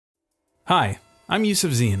Hi, I'm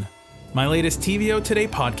Yusuf Zine. My latest TVO Today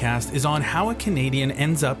podcast is on how a Canadian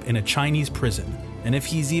ends up in a Chinese prison and if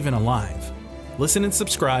he's even alive. Listen and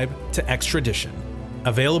subscribe to Extradition.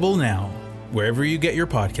 Available now, wherever you get your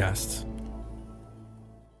podcasts.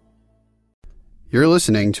 You're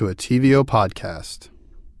listening to a TVO podcast.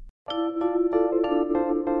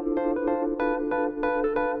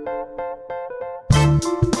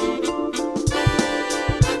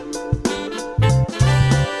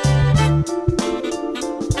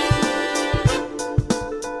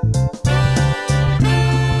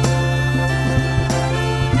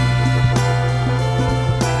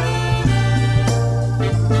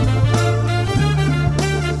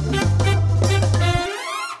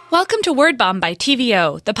 Welcome to Word Bomb by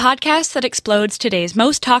TVO, the podcast that explodes today's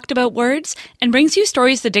most talked about words and brings you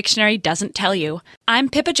stories the dictionary doesn't tell you. I'm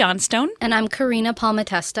Pippa Johnstone. And I'm Karina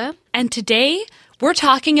Palmatesta. And today, we're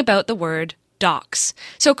talking about the word dox.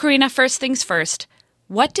 So, Karina, first things first,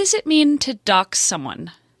 what does it mean to dox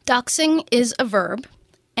someone? Doxing is a verb,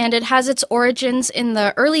 and it has its origins in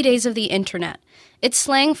the early days of the internet. It's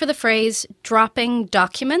slang for the phrase dropping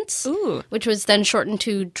documents, which was then shortened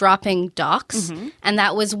to dropping docs, and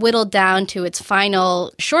that was whittled down to its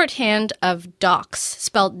final shorthand of dox,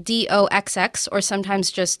 spelled D-O-X-X, or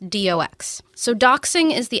sometimes just D-O-X. So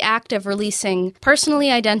doxing is the act of releasing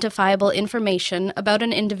personally identifiable information about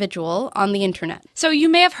an individual on the internet. So you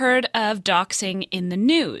may have heard of doxing in the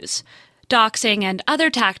news. Doxing and other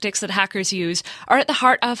tactics that hackers use are at the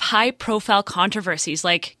heart of high-profile controversies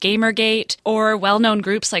like Gamergate or well-known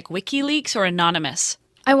groups like WikiLeaks or Anonymous.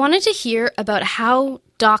 I wanted to hear about how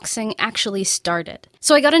doxing actually started.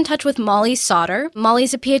 So I got in touch with Molly Sauter.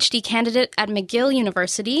 Molly's a PhD candidate at McGill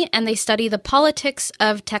University, and they study the politics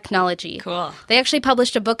of technology. Cool. They actually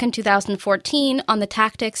published a book in 2014 on the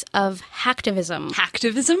tactics of hacktivism.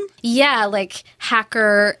 Hacktivism? Yeah, like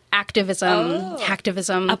hacker activism,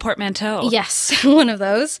 hacktivism. A portmanteau. Yes, one of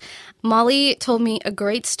those. Molly told me a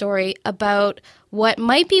great story about what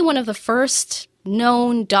might be one of the first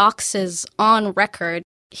known doxes on record.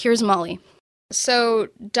 Here's Molly. So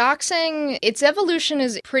doxing, its evolution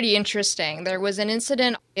is pretty interesting. There was an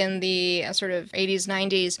incident in the sort of 80s,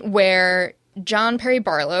 90s where John Perry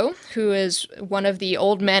Barlow, who is one of the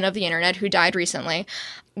old men of the internet who died recently,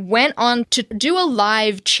 went on to do a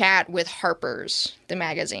live chat with Harper's, the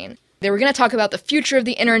magazine. They were going to talk about the future of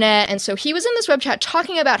the internet, and so he was in this web chat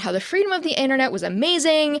talking about how the freedom of the internet was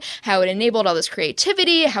amazing, how it enabled all this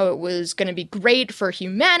creativity, how it was going to be great for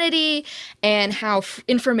humanity, and how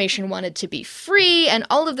information wanted to be free, and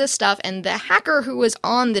all of this stuff. And the hacker who was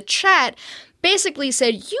on the chat basically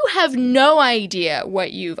said, you have no idea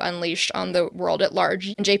what you've unleashed on the world at large.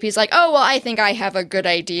 And JP's like, oh, well, I think I have a good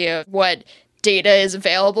idea of what data is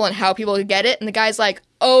available and how people get it. And the guy's like,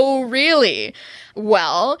 oh, really?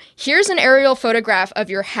 Well, here's an aerial photograph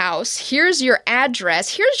of your house. Here's your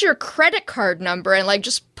address. Here's your credit card number. And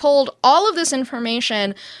just pulled all of this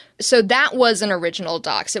information. So that was an original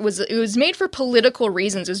dox. It was made for political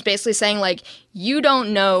reasons. It was basically saying, you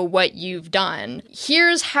don't know what you've done.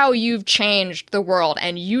 Here's how you've changed the world,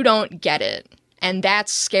 and you don't get it. And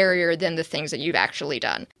that's scarier than the things that you've actually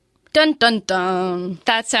done. Dun, dun, dun.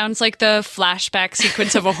 That sounds like the flashback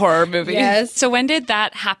sequence of a horror movie. Yes. So when did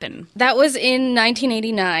that happen? That was in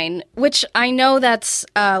 1989, which I know that's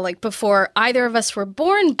before either of us were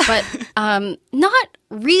born, but not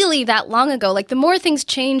really that long ago. The more things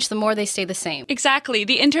change, the more they stay the same. Exactly.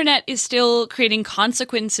 The internet is still creating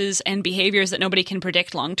consequences and behaviors that nobody can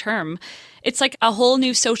predict long term. It's like a whole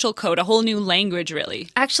new social code, a whole new language, really.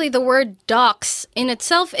 Actually, the word dox in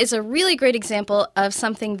itself is a really great example of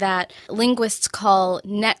something that linguists call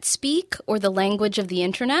net speak, or the language of the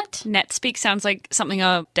internet. Net speak sounds like something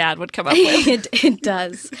a dad would come up with. It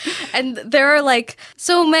does. And there are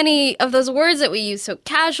so many of those words that we use so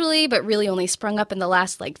casually, but really only sprung up in the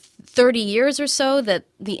last 30 years or so, that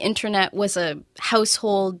the internet was a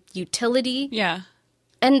household utility. Yeah.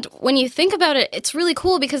 And when you think about it, it's really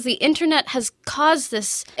cool because the internet has caused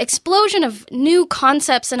this explosion of new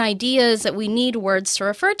concepts and ideas that we need words to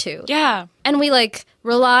refer to. Yeah. And we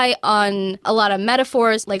rely on a lot of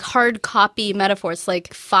metaphors, hard copy metaphors,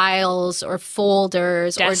 like files or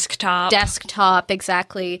folders. Desktop. Or desktop,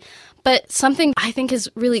 exactly. But something I think is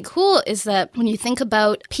really cool is that when you think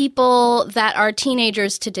about people that are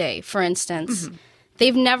teenagers today, for instance,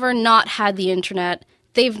 they've never not had the internet.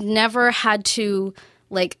 They've never had to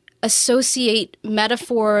associate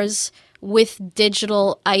metaphors with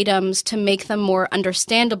digital items to make them more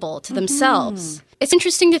understandable to themselves. It's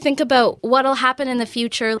interesting to think about what'll happen in the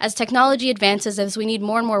future as technology advances, as we need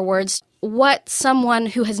more and more words, what someone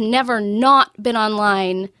who has never not been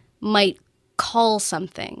online might call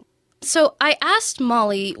something. So I asked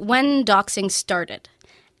Molly when doxing started,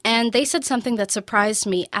 and they said something that surprised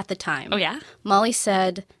me at the time. Oh, yeah? Molly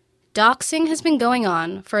said, doxing has been going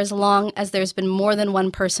on for as long as there's been more than one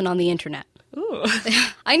person on the internet. Ooh.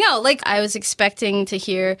 I know, like, I was expecting to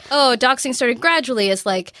hear, oh, doxing started gradually as,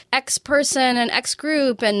 like, X person and X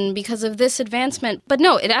group, and because of this advancement. But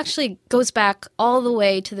no, it actually goes back all the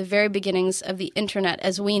way to the very beginnings of the internet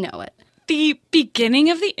as we know it. The beginning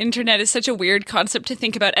of the internet is such a weird concept to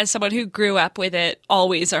think about as someone who grew up with it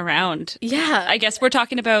always around. Yeah. I guess we're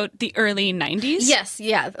talking about the early 90s? Yes,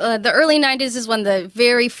 yeah. The early 90s is when the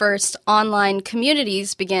very first online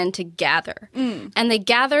communities began to gather. And they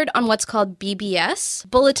gathered on what's called BBS,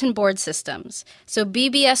 bulletin board systems. So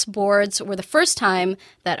BBS boards were the first time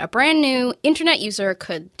that a brand new internet user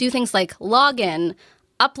could do things like log in,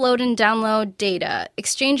 upload and download data,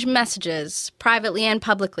 exchange messages privately and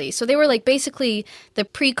publicly. So they were like basically the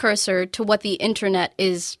precursor to what the internet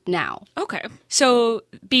is now. Okay. So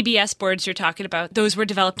BBS boards you're talking about, those were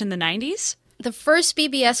developed in the 90s? The first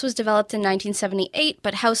BBS was developed in 1978,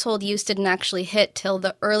 but household use didn't actually hit till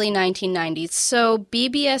the early 1990s. So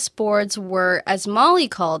BBS boards were, as Molly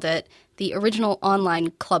called it, the original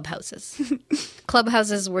online clubhouses.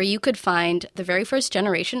 Clubhouses where you could find the very first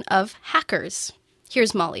generation of hackers.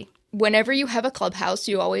 Here's Molly. Whenever you have a clubhouse,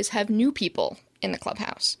 you always have new people in the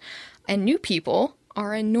clubhouse. And new people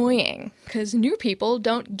are annoying because new people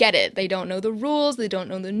don't get it. They don't know the rules. They don't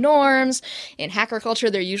know the norms. In hacker culture,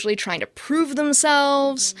 they're usually trying to prove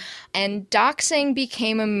themselves. And doxing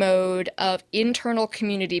became a mode of internal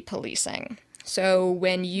community policing. So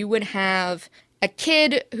when you would have a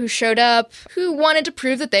kid who showed up who wanted to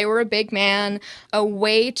prove that they were a big man, a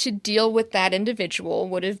way to deal with that individual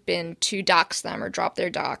would have been to dox them or drop their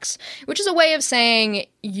dox, which is a way of saying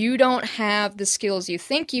you don't have the skills you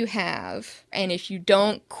think you have, and if you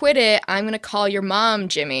don't quit it, I'm going to call your mom,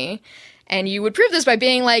 Jimmy. And you would prove this by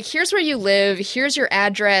being like, here's where you live, here's your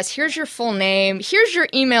address, here's your full name, here's your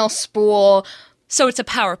email spool. So it's a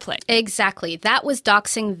power play. Exactly. That was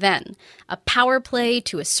doxing then. A power play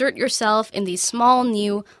to assert yourself in these small,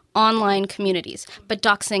 new online communities. But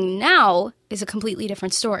doxing now is a completely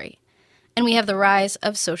different story. And we have the rise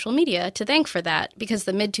of social media to thank for that, because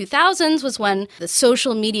the mid-2000s was when the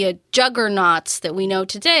social media juggernauts that we know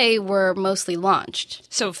today were mostly launched.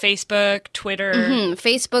 So Facebook, Twitter.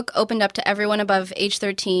 Facebook opened up to everyone above age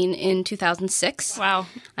 13 in 2006. Wow.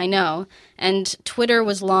 I know. And Twitter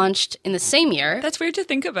was launched in the same year. That's weird to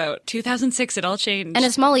think about. 2006, it all changed. And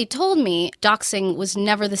as Molly told me, doxing was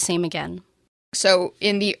never the same again. So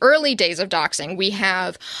in the early days of doxing, we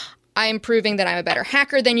have, I'm proving that I'm a better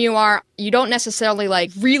hacker than you are. You don't necessarily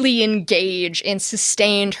really engage in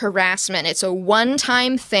sustained harassment. It's a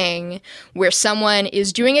one-time thing where someone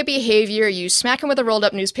is doing a behavior, you smack them with a rolled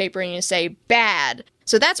up newspaper and you say, bad.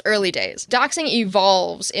 So that's early days. Doxing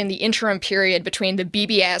evolves in the interim period between the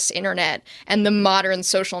BBS internet and the modern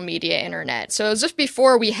social media internet. So as if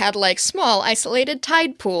before we had small isolated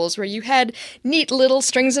tide pools where you had neat little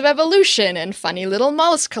strings of evolution and funny little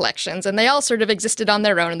mollusk collections, and they all sort of existed on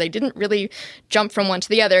their own and they didn't really jump from one to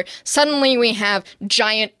the other. Suddenly we have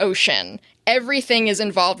giant ocean. Everything is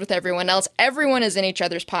involved with everyone else. Everyone is in each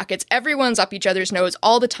other's pockets. Everyone's up each other's nose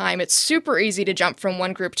all the time. It's super easy to jump from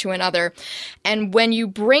one group to another. And when you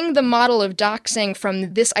bring the model of doxing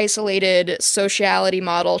from this isolated sociality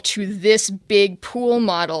model to this big pool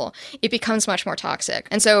model, it becomes much more toxic.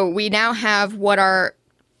 And so we now have what are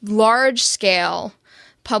large-scale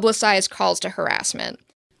publicized calls to harassment.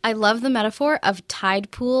 I love the metaphor of tide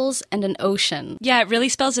pools and an ocean. Yeah, it really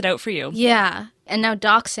spells it out for you. Yeah. And now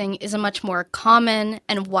doxing is a much more common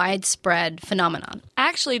and widespread phenomenon.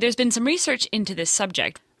 Actually, there's been some research into this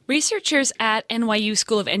subject. Researchers at NYU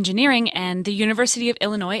School of Engineering and the University of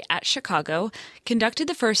Illinois at Chicago conducted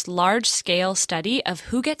the first large-scale study of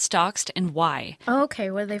who gets doxed and why.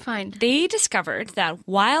 Okay, what did they find? They discovered that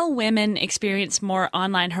while women experience more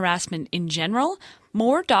online harassment in general,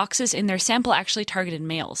 more doxes in their sample actually targeted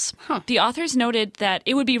males. The authors noted that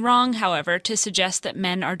it would be wrong, however, to suggest that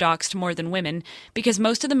men are doxed more than women, because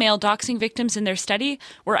most of the male doxing victims in their study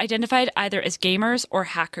were identified either as gamers or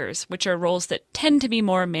hackers, which are roles that tend to be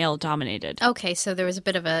more male-dominated. Okay, so there was a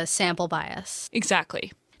bit of a sample bias.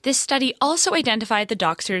 Exactly. This study also identified the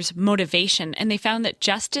doxers' motivation, and they found that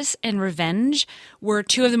justice and revenge were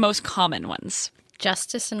two of the most common ones.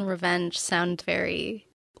 Justice and revenge sound very...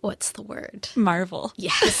 What's the word? Marvel.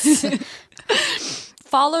 Yes.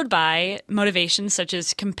 Followed by motivations such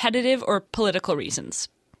as competitive or political reasons.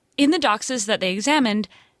 In the doxes that they examined,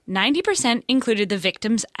 90% included the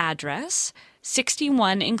victim's address,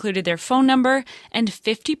 61% included their phone number, and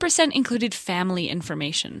 50% included family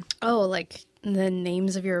information. Oh, like The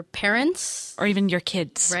names of your parents? Or even your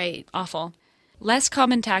kids. Right. Awful. Less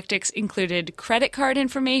common tactics included credit card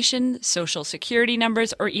information, social security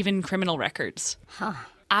numbers, or even criminal records.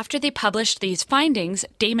 After they published these findings,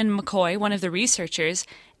 Damon McCoy, one of the researchers,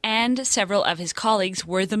 and several of his colleagues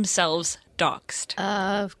were themselves doxxed.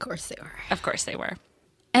 Of course they were. Of course they were.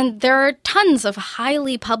 And there are tons of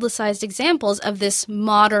highly publicized examples of this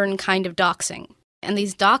modern kind of doxing. And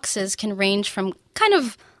these doxes can range from kind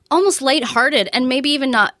of almost lighthearted and maybe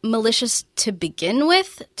even not malicious to begin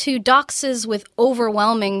with to doxes with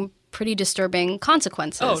overwhelming, pretty disturbing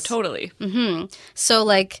consequences. Oh, totally. So,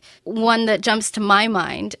 like, one that jumps to my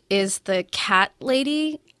mind is the cat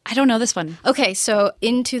lady. I don't know this one. Okay, so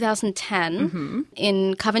in 2010,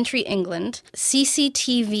 in Coventry, England,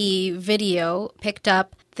 CCTV video picked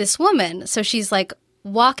up this woman. So she's like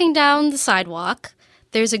walking down the sidewalk.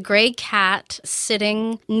 There's a gray cat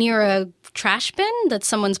sitting near a trash bin that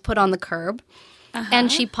someone's put on the curb.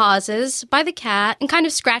 And she pauses by the cat and kind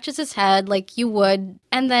of scratches its head like you would.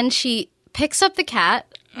 And then she picks up the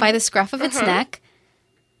cat by the scruff of its neck,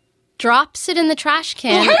 drops it in the trash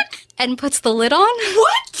can, and puts the lid on.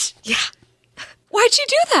 What? Yeah. Why'd she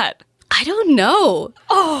do that? I don't know.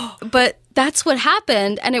 Oh. But that's what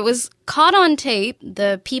happened, and it was caught on tape.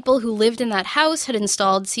 The people who lived in that house had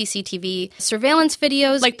installed CCTV surveillance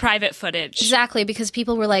videos. Like private footage. Exactly, because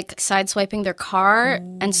people were like sideswiping their car,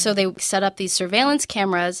 and so they set up these surveillance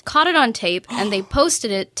cameras, caught it on tape, and they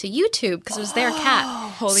posted it to YouTube because it was their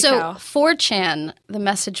cat. Holy so cow. 4chan, the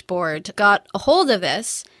message board, got a hold of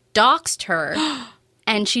this, doxed her,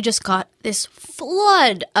 and she just got this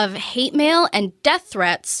flood of hate mail and death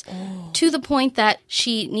threats to the point that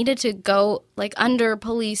she needed to go like under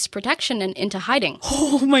police protection and into hiding.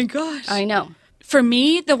 Oh my gosh. I know. For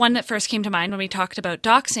me, the one that first came to mind when we talked about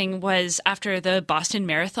doxing was after the Boston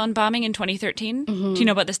Marathon bombing in 2013. Do you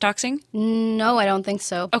know about this doxing? No, I don't think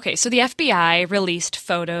so. Okay, so the FBI released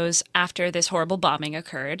photos after this horrible bombing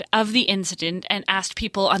occurred of the incident and asked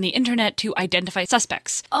people on the internet to identify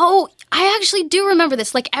suspects. Oh, I actually do remember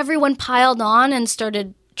this. Like everyone piled on and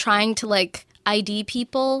started trying to like ID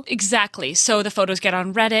people. Exactly. So the photos get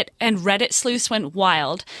on Reddit, and Reddit sleuths went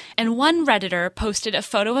wild. And one Redditor posted a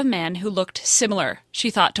photo of a man who looked similar,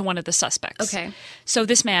 she thought, to one of the suspects. Okay. So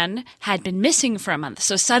this man had been missing for a month.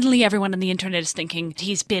 So suddenly everyone on the internet is thinking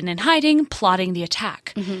he's been in hiding, plotting the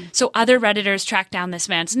attack. So other Redditors track down this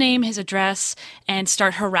man's name, his address, and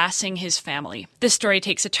start harassing his family. This story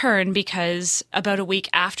takes a turn because about a week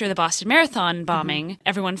after the Boston Marathon bombing,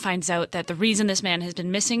 everyone finds out that the reason this man has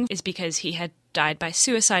been missing is because he had died by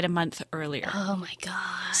suicide a month earlier. Oh my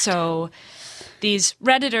God. So these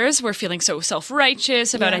Redditors were feeling so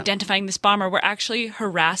self-righteous about identifying this bomber, were actually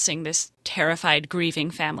harassing this terrified, grieving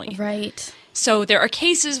family. Right. So there are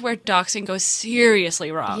cases where doxing goes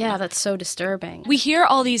seriously wrong. Yeah, that's so disturbing. We hear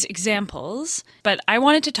all these examples, but I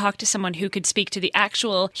wanted to talk to someone who could speak to the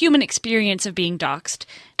actual human experience of being doxed.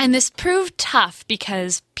 And this proved tough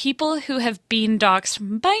because people who have been doxed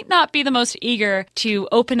might not be the most eager to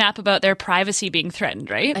open up about their privacy being threatened,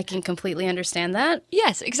 right? I can completely understand that.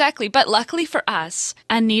 Yes, exactly. But luckily for us,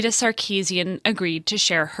 Anita Sarkeesian agreed to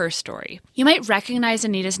share her story. You might recognize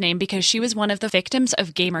Anita's name because she was one of the victims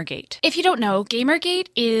of Gamergate. If you don't know, Gamergate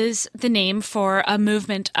is the name for a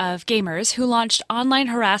movement of gamers who launched online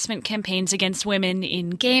harassment campaigns against women in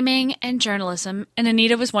gaming and journalism, and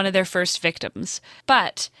Anita was one of their first victims.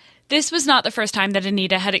 But this was not the first time that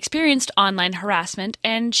Anita had experienced online harassment,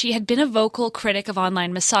 and she had been a vocal critic of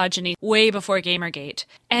online misogyny way before Gamergate.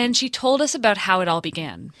 And she told us about how it all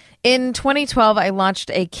began. In 2012, I launched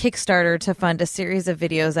a Kickstarter to fund a series of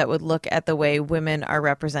videos that would look at the way women are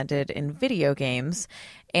represented in video games.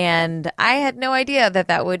 And I had no idea that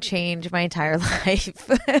that would change my entire life.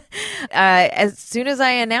 As soon as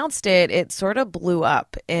I announced it, it sort of blew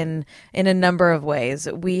up in a number of ways.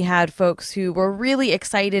 We had folks who were really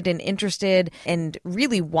excited and interested and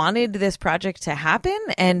really wanted this project to happen.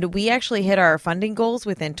 And we actually hit our funding goals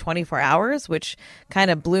within 24 hours, which kind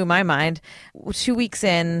of blew my mind. 2 weeks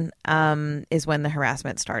in is when the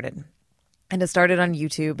harassment started. And it started on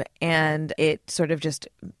YouTube, and it sort of just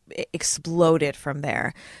exploded from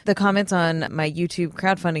there. The comments on my YouTube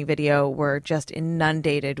crowdfunding video were just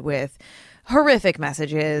inundated with horrific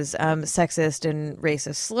messages, sexist and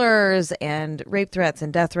racist slurs, and rape threats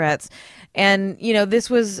and death threats. And, you know, this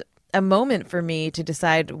was a moment for me to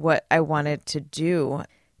decide what I wanted to do.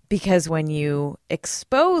 Because when you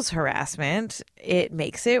expose harassment, it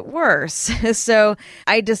makes it worse. So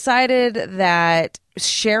I decided that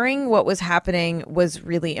sharing what was happening was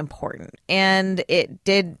really important. And it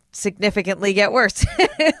did significantly get worse.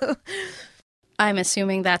 I'm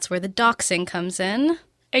assuming that's where the doxing comes in.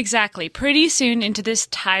 Exactly. Pretty soon into this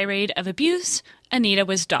tirade of abuse, Anita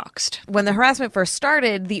was doxxed. When the harassment first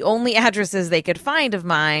started, the only addresses they could find of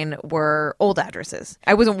mine were old addresses.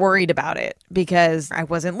 I wasn't worried about it because I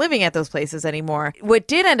wasn't living at those places anymore. What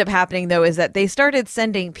did end up happening, though, is that they started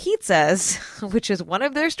sending pizzas, which is one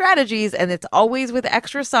of their strategies, and it's always with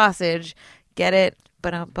extra sausage. Get it?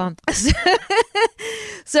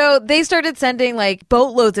 So they started sending like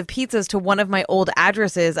boatloads of pizzas to one of my old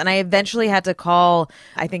addresses, and I eventually had to call,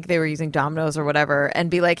 I think they were using Domino's or whatever, and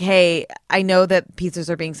be like, hey, I know that pizzas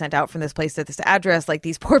are being sent out from this place to this address. Like,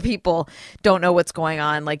 these poor people don't know what's going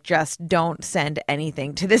on. Like, just don't send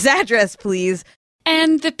anything to this address, please.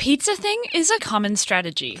 And the pizza thing is a common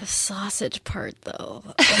strategy. The sausage part, though.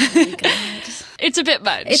 Oh my God. It's a bit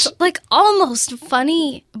much. It's like almost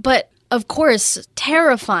funny, but of course,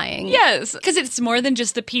 terrifying. Yes, because it's more than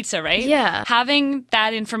just the pizza, right? Yeah. Having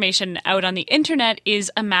that information out on the internet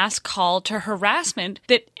is a mass call to harassment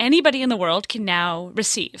that anybody in the world can now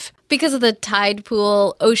receive. Because of the tide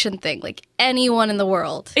pool ocean thing, like anyone in the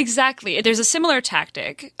world. Exactly. There's a similar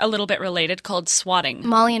tactic, a little bit related, called swatting.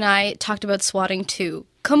 Molly and I talked about swatting too.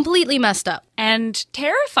 Completely messed up. And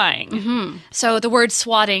terrifying. Mm-hmm. So the word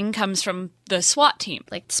swatting comes from the SWAT team.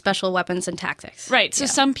 Like special weapons and tactics. Right. So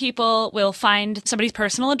some people will find somebody's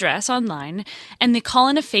personal address online and they call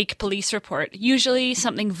in a fake police report, usually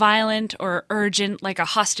something violent or urgent, like a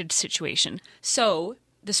hostage situation. So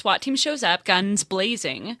the SWAT team shows up, guns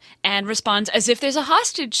blazing, and responds as if there's a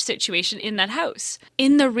hostage situation in that house.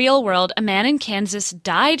 In the real world, a man in Kansas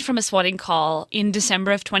died from a swatting call in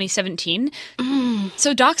December of 2017.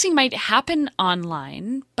 So doxing might happen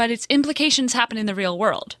online, but its implications happen in the real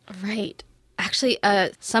world. Right. Actually,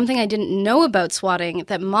 something I didn't know about swatting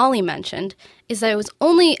that Molly mentioned is that it was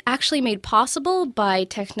only actually made possible by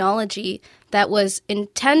technology that was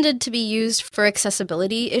intended to be used for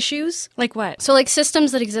accessibility issues. Like what? So like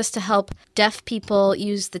systems that exist to help deaf people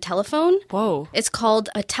use the telephone. Whoa. It's called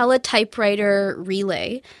a teletypewriter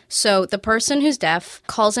relay. So the person who's deaf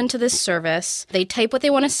calls into this service, they type what they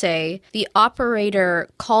want to say, the operator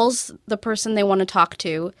calls the person they want to talk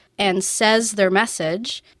to and says their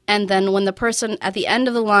message, and then when the person at the end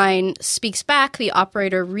of the line speaks back, the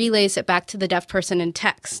operator relays it back to the deaf person in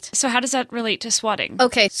text. So how does that relate to swatting?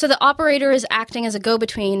 Okay, so the operator is acting as a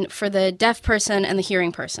go-between for the deaf person and the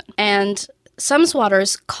hearing person. And some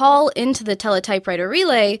swatters call into the teletypewriter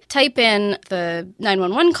relay, type in the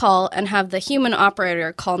 911 call, and have the human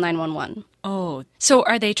operator call 911. Oh, so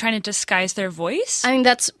are they trying to disguise their voice? I mean,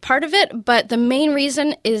 that's part of it, but the main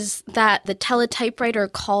reason is that the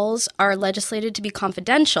teletypewriter calls are legislated to be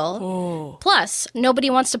confidential. Oh. Plus, nobody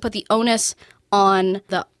wants to put the onus on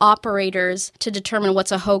the operators to determine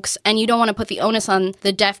what's a hoax, and you don't want to put the onus on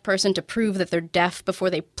the deaf person to prove that they're deaf before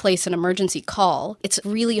they place an emergency call. It's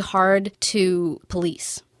really hard to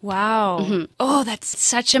police. Wow. Mm-hmm. Oh, that's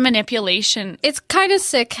such a manipulation. It's kind of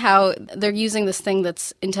sick how they're using this thing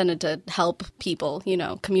that's intended to help people,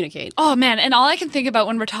 communicate. Oh, man. And all I can think about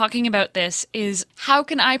when we're talking about this is how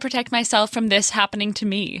can I protect myself from this happening to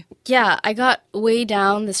me? Yeah, I got way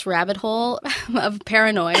down this rabbit hole of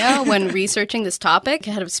paranoia when researching this topic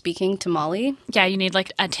ahead of speaking to Molly. Yeah, you need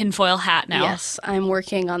like a tinfoil hat now. Yes, I'm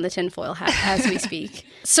working on the tinfoil hat as we speak.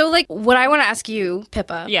 So, what I want to ask you,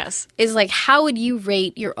 Pippa, yes, is how would you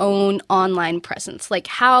rate your own online presence? Like,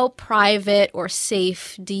 how private or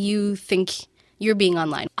safe do you think you're being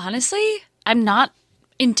online? Honestly, I'm not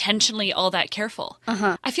intentionally all that careful.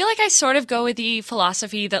 I feel like I sort of go with the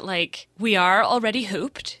philosophy that we are already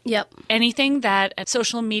hooped. Yep. Anything that a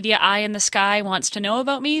social media eye in the sky wants to know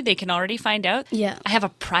about me, they can already find out. Yeah. I have a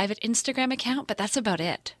private Instagram account, but that's about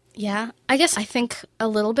it. Yeah. I guess I think a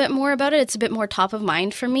little bit more about it. It's a bit more top of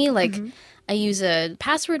mind for me. I use a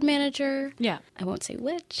password manager. Yeah. I won't say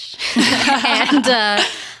which. And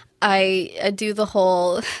I do the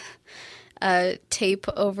whole tape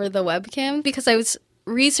over the webcam because I was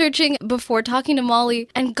researching before talking to Molly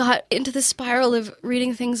and got into the spiral of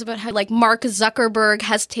reading things about how Mark Zuckerberg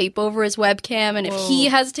has tape over his webcam, and if he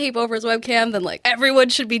has tape over his webcam, then everyone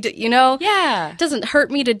should be Yeah. It doesn't hurt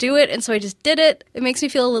me to do it, and so I just did it. It makes me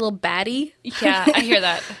feel a little batty. Yeah, I hear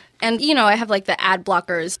that. And, I have the ad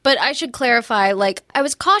blockers. But I should clarify, I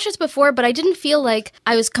was cautious before, but I didn't feel like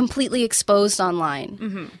I was completely exposed online.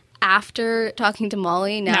 Mm-hmm. After talking to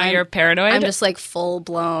Molly, now you're paranoid? I'm just full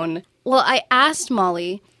blown. Well, I asked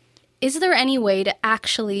Molly, is there any way to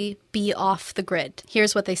actually be off the grid?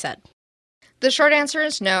 Here's what they said. The short answer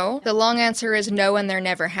is no. The long answer is no, and there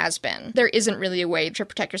never has been. There isn't really a way to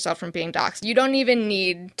protect yourself from being doxxed. You don't even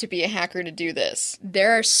need to be a hacker to do this.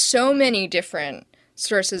 There are so many different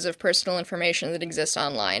sources of personal information that exist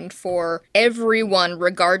online for everyone,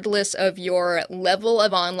 regardless of your level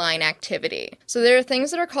of online activity. So there are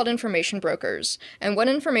things that are called information brokers. And what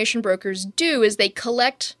information brokers do is they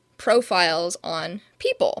collect profiles on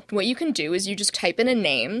people. What you can do is you just type in a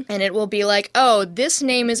name and it will be like, oh, this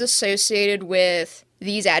name is associated with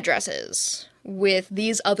these addresses, with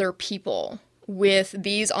these other people, with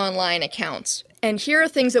these online accounts. And here are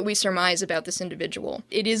things that we surmise about this individual.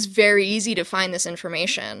 It is very easy to find this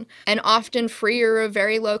information, and often free or of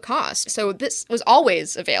very low cost. So this was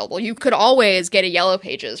always available. You could always get a Yellow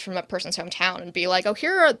Pages from a person's hometown and be like, oh,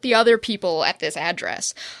 here are the other people at this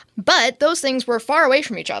address. But those things were far away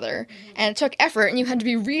from each other, and it took effort, and you had to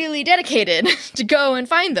be really dedicated to go and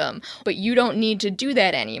find them. But you don't need to do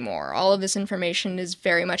that anymore. All of this information is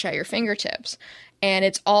very much at your fingertips. And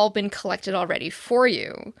it's all been collected already for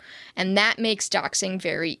you. And that makes doxing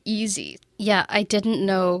very easy. Yeah, I didn't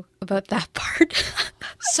know about that part.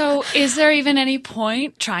 So is there even any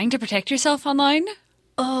point trying to protect yourself online?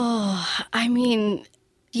 I mean,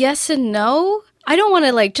 yes and no. I don't want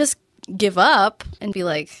to just give up and be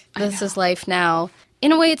like, this is life now.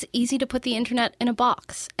 In a way, it's easy to put the internet in a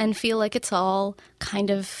box and feel like it's all kind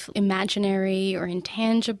of imaginary or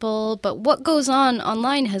intangible. But what goes on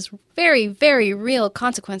online has very, very real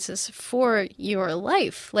consequences for your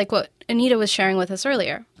life, like what Anita was sharing with us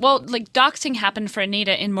earlier. Well, doxing happened for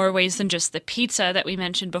Anita in more ways than just the pizza that we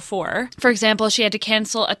mentioned before. For example, she had to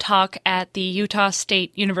cancel a talk at the Utah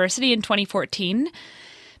State University in 2014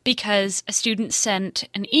 because a student sent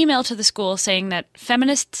an email to the school saying that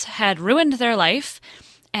feminists had ruined their life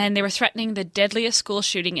and they were threatening the deadliest school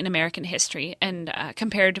shooting in American history, and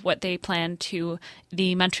compared what they planned to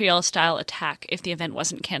the Montreal-style attack if the event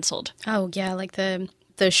wasn't canceled. Oh, yeah, like the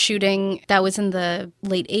shooting that was in the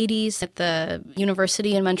late 80s at the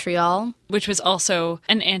university in Montreal. Which was also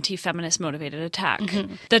an anti-feminist motivated attack.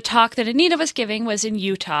 Mm-hmm. The talk that Anita was giving was in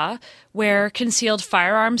Utah, where concealed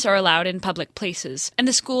firearms are allowed in public places. And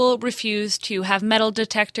the school refused to have metal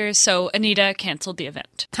detectors, so Anita canceled the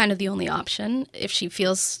event. Kind of the only option if she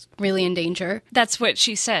feels really in danger. That's what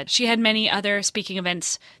she said. She had many other speaking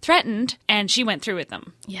events threatened, and she went through with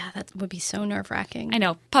them. Yeah, that would be so nerve-wracking. I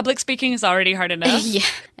know. Public speaking is already hard enough. Yeah.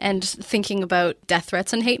 And thinking about death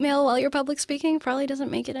threats and hate mail while you're public speaking probably doesn't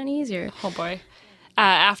make it any easier. Oh boy.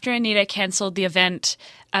 After Anita canceled the event,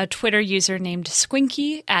 a Twitter user named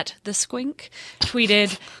Squinky @thesquink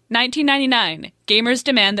tweeted, 1999, gamers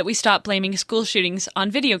demand that we stop blaming school shootings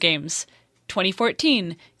on video games.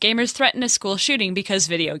 2014, gamers threaten a school shooting because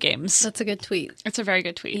video games. That's a good tweet. It's a very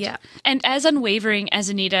good tweet. Yeah. And as unwavering as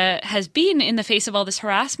Anita has been in the face of all this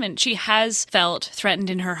harassment, she has felt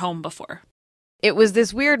threatened in her home before. It was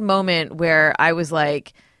this weird moment where I was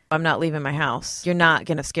like, I'm not leaving my house. You're not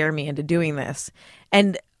going to scare me into doing this.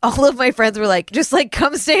 And all of my friends were like, just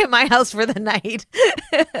come stay at my house for the night.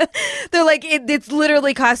 They're like, it's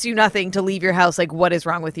literally costs you nothing to leave your house. What is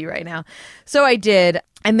wrong with you right now? So I did.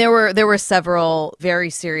 And there were several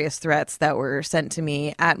very serious threats that were sent to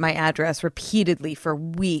me at my address repeatedly for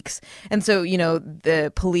weeks. And so,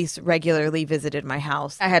 the police regularly visited my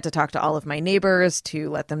house. I had to talk to all of my neighbors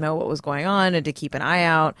to let them know what was going on and to keep an eye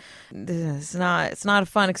out. It's not a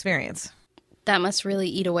fun experience. That must really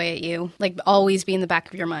eat away at you, always be in the back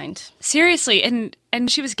of your mind. Seriously, and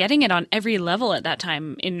she was getting it on every level at that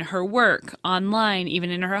time, in her work, online,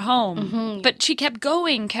 even in her home. Mm-hmm. But she kept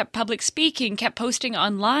going, kept public speaking, kept posting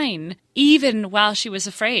online, even while she was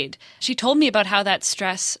afraid. She told me about how that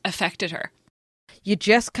stress affected her. You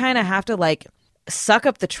just kind of have to suck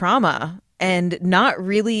up the trauma and not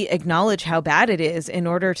really acknowledge how bad it is in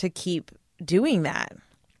order to keep doing that.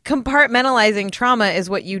 Compartmentalizing trauma is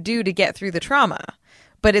what you do to get through the trauma,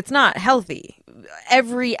 but it's not healthy.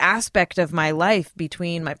 Every aspect of my life,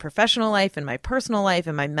 between my professional life and my personal life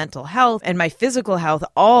and my mental health and my physical health,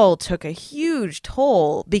 all took a huge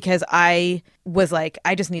toll because I was like,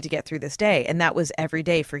 I just need to get through this day. And that was every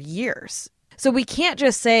day for years. So we can't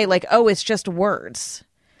just say oh, it's just words,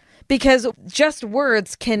 because just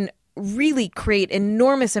words can really create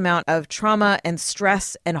enormous amount of trauma and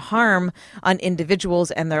stress and harm on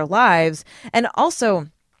individuals and their lives. And also,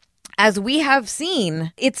 as we have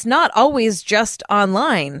seen, it's not always just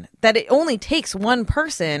online, that it only takes one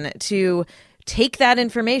person to take that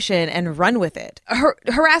information and run with it.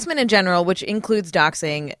 Harassment in general, which includes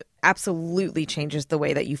doxing, absolutely changes the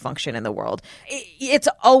way that you function in the world. It's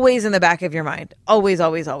always in the back of your mind. Always,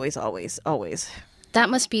 always, always, always, always. That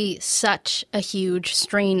must be such a huge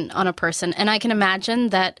strain on a person. And I can imagine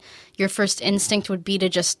that your first instinct would be to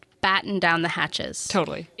just batten down the hatches.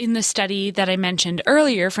 Totally. In the study that I mentioned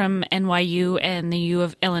earlier from NYU and the U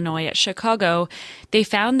of Illinois at Chicago, they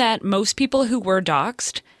found that most people who were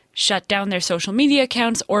doxxed shut down their social media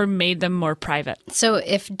accounts or made them more private. So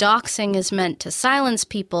if doxing is meant to silence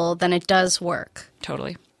people, then it does work.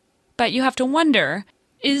 Totally. But you have to wonder,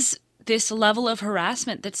 is this level of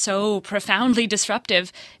harassment that's so profoundly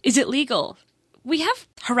disruptive, is it legal? We have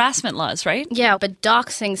harassment laws, right? Yeah, but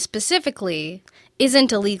doxing specifically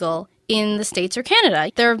isn't illegal in the States or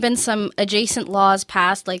Canada. There have been some adjacent laws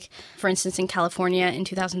passed, like, for instance, in California in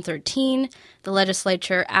 2013, the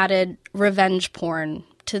legislature added revenge porn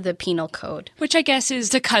to the penal code. Which I guess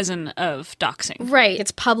is the cousin of doxing. Right.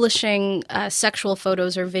 It's publishing sexual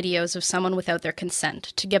photos or videos of someone without their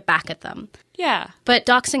consent to get back at them. Yeah. But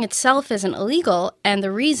doxing itself isn't illegal, and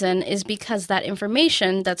the reason is because that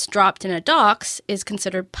information that's dropped in a dox is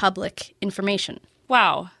considered public information.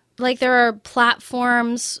 Wow. Like, there are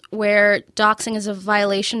platforms where doxing is a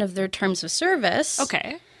violation of their terms of service.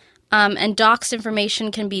 Okay. And doxed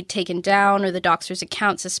information can be taken down or the doxer's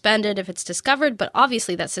account suspended if it's discovered, but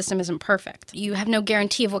obviously that system isn't perfect. You have no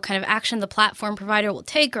guarantee of what kind of action the platform provider will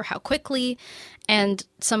take or how quickly, and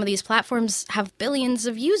some of these platforms have billions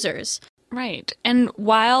of users. Right. And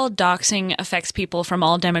while doxing affects people from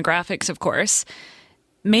all demographics, of course,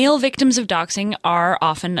 male victims of doxing are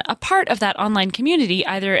often a part of that online community,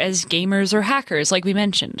 either as gamers or hackers, like we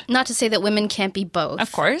mentioned. Not to say that women can't be both.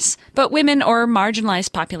 Of course. But women or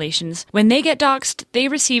marginalized populations, when they get doxed, they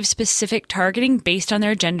receive specific targeting based on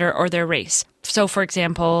their gender or their race. So, for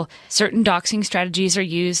example, certain doxing strategies are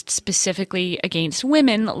used specifically against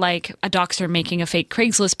women, like a doxer making a fake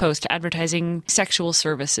Craigslist post advertising sexual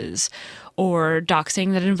services, or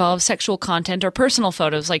doxing that involves sexual content or personal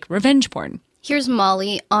photos like revenge porn. Here's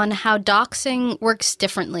Molly on how doxing works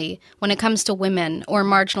differently when it comes to women or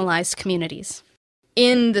marginalized communities.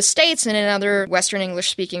 In the States and in other Western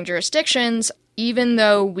English-speaking jurisdictions, even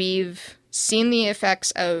though we've seen the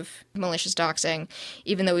effects of malicious doxing,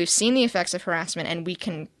 even though we've seen the effects of harassment, and we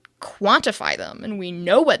can quantify them, and we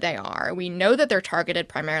know what they are, we know that they're targeted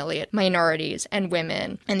primarily at minorities and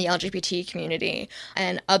women and the LGBT community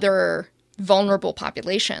and other vulnerable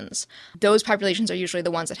populations. Those populations are usually the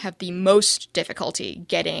ones that have the most difficulty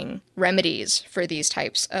getting remedies for these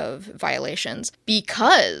types of violations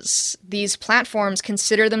because these platforms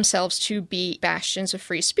consider themselves to be bastions of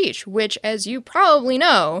free speech, which, as you probably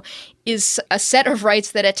know, is a set of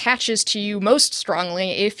rights that attaches to you most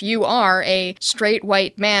strongly if you are a straight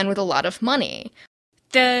white man with a lot of money.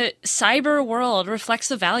 The cyber world reflects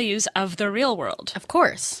the values of the real world. Of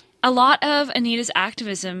course. A lot of Anita's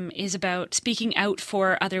activism is about speaking out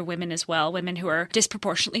for other women as well, women who are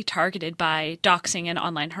disproportionately targeted by doxing and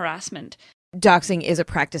online harassment. Doxing is a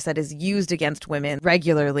practice that is used against women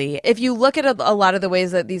regularly. If you look at a lot of the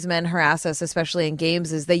ways that these men harass us, especially in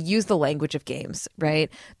games, is they use the language of games,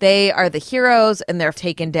 right? They are the heroes and they're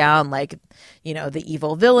taken down like, you know, the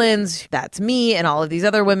evil villains. That's me and all of these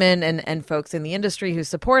other women and folks in the industry who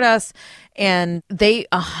support us. And they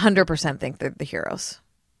 100% think they're the heroes.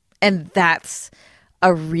 And that's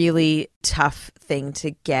a really tough thing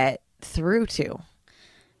to get through to.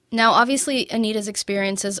 Now, obviously, Anita's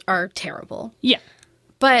experiences are terrible. Yeah.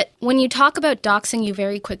 But when you talk about doxing, you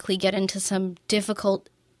very quickly get into some difficult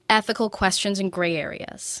ethical questions and gray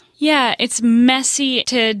areas. Yeah, it's messy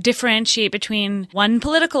to differentiate between one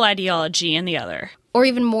political ideology and the other. Or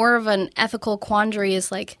even more of an ethical quandary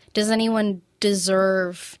is like, does anyone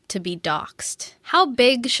deserve to be doxed? How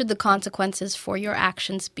big should the consequences for your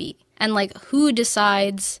actions be? And like, who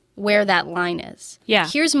decides where that line is? Yeah.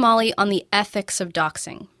 Here's Molly on the ethics of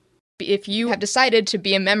doxing. If you have decided to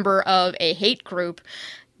be a member of a hate group,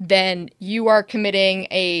 then you are committing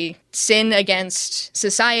a sin against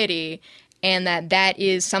society, and that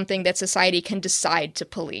is something that society can decide to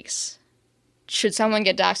police. Should someone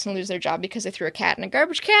get doxed and lose their job because they threw a cat in a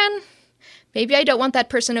garbage can? Maybe I don't want that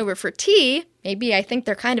person over for tea. Maybe I think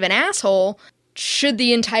they're kind of an asshole. Should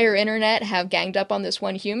the entire internet have ganged up on this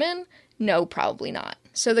one human? No, probably not.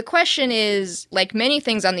 So the question is, like many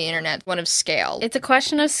things on the internet, one of scale. It's a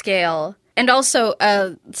question of scale. And also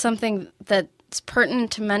something that's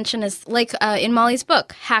pertinent to mention is, like in Molly's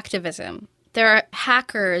book, hacktivism. There are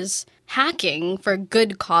hackers hacking for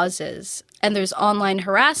good causes, and there's online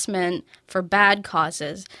harassment for bad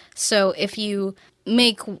causes. So if you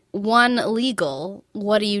make one illegal,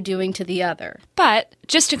 what are you doing to the other? But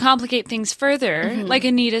just to complicate things further, like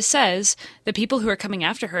Anita says, the people who are coming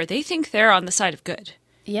after her, they think they're on the side of good.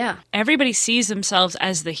 Yeah. Everybody sees themselves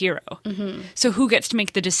as the hero. So who gets to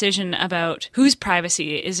make the decision about whose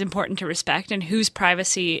privacy is important to respect and whose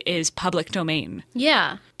privacy is public domain?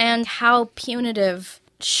 Yeah. And how punitive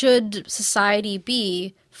should society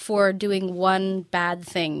be for doing one bad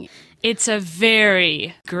thing? It's a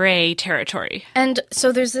very gray territory. And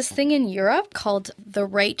so there's this thing in Europe called the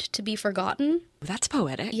right to be forgotten. That's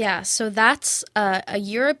poetic. Yeah, so that's a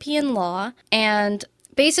European law, and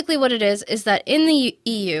basically what it is that in the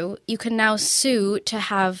EU, you can now sue to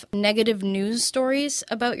have negative news stories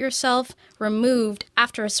about yourself removed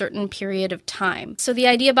after a certain period of time. So the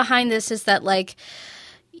idea behind this is that, like,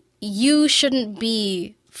 you shouldn't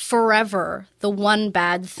be forever the one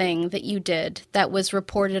bad thing that you did that was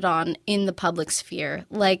reported on in the public sphere.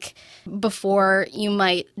 Like, before, you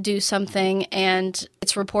might do something and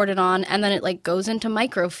it's reported on, and then it like goes into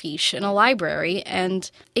microfiche in a library and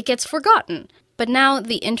it gets forgotten. But now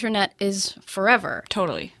the internet is forever.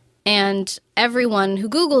 Totally. And everyone who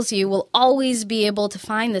Googles you will always be able to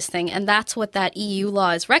find this thing. And that's what that EU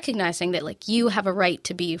law is recognizing, that like you have a right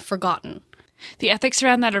to be forgotten. The ethics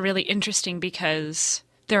around that are really interesting because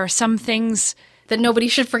there are some things that nobody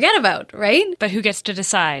should forget about, right? But who gets to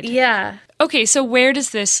decide? Yeah. Okay, so where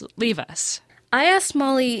does this leave us? I asked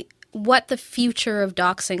Molly what the future of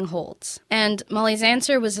doxing holds. And Molly's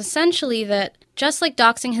answer was essentially that just like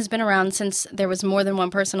doxing has been around since there was more than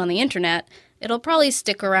one person on the internet, it'll probably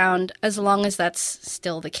stick around as long as that's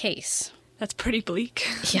still the case. That's pretty bleak.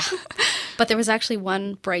 Yeah. But there was actually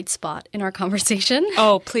one bright spot in our conversation.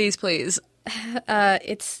 Oh, please, please.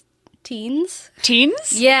 It's teens.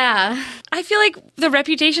 Teens? Yeah. I feel like the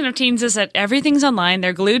reputation of teens is that everything's online,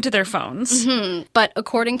 they're glued to their phones. Mm-hmm. But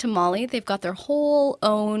according to Molly, they've got their whole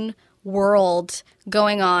own world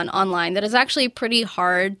going on online that is actually pretty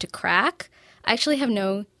hard to crack. I actually have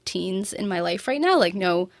no teens in my life right now, like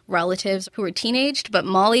no relatives who are teenaged, but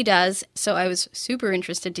Molly does. So I was super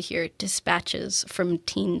interested to hear dispatches from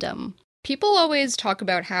teendom. People always talk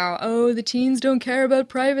about how, oh, the teens don't care about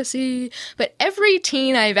privacy, but every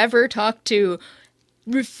teen I've ever talked to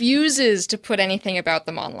refuses to put anything about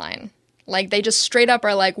them online. Like, they just straight up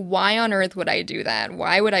are like, why on earth would I do that?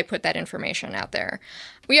 Why would I put that information out there?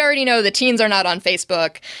 We already know the teens are not on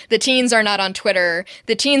Facebook. The teens are not on Twitter.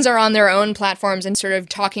 The teens are on their own platforms and sort of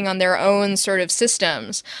talking on their own sort of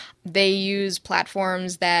systems. They use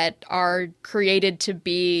platforms that are created to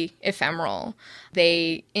be ephemeral.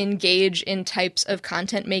 They engage in types of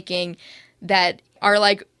content making that are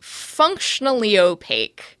like functionally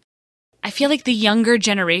opaque. I feel like the younger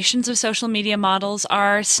generations of social media models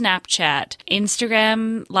are Snapchat,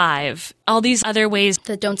 Instagram Live, all these other ways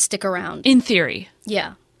that don't stick around. In theory.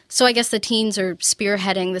 Yeah. So I guess the teens are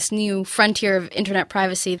spearheading this new frontier of internet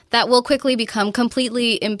privacy that will quickly become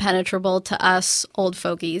completely impenetrable to us old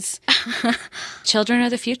fogies. Children are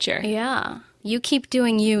the future. Yeah. You keep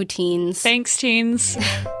doing you, teens. Thanks, teens.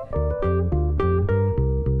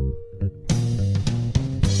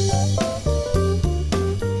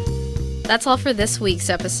 That's all for this week's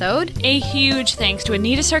episode. A huge thanks to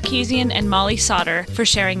Anita Sarkeesian and Molly Sauter for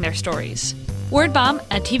sharing their stories. Word Bomb,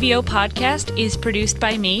 a TVO podcast, is produced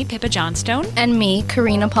by me, Pippa Johnstone. And me,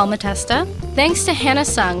 Karina Palmatesta. Thanks to Hannah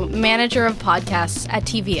Sung, manager of podcasts at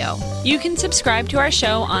TVO. You can subscribe to our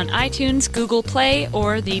show on iTunes, Google Play,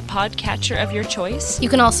 or the podcatcher of your choice. You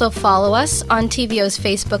can also follow us on TVO's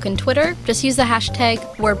Facebook and Twitter. Just use the hashtag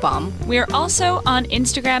WordBomb. We're also on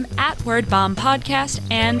Instagram at WordBombPodcast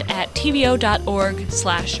and at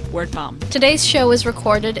tvo.org/WordBomb. Today's show was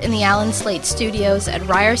recorded in the Alan Slate Studios at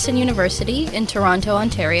Ryerson University in Toronto,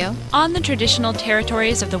 Ontario. On the traditional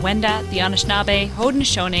territories of the Wendat, the Anishinaabe,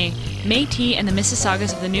 Haudenosaunee, Métis, and the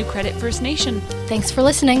Mississaugas of the New Credit First Nation. Thanks for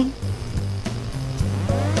listening.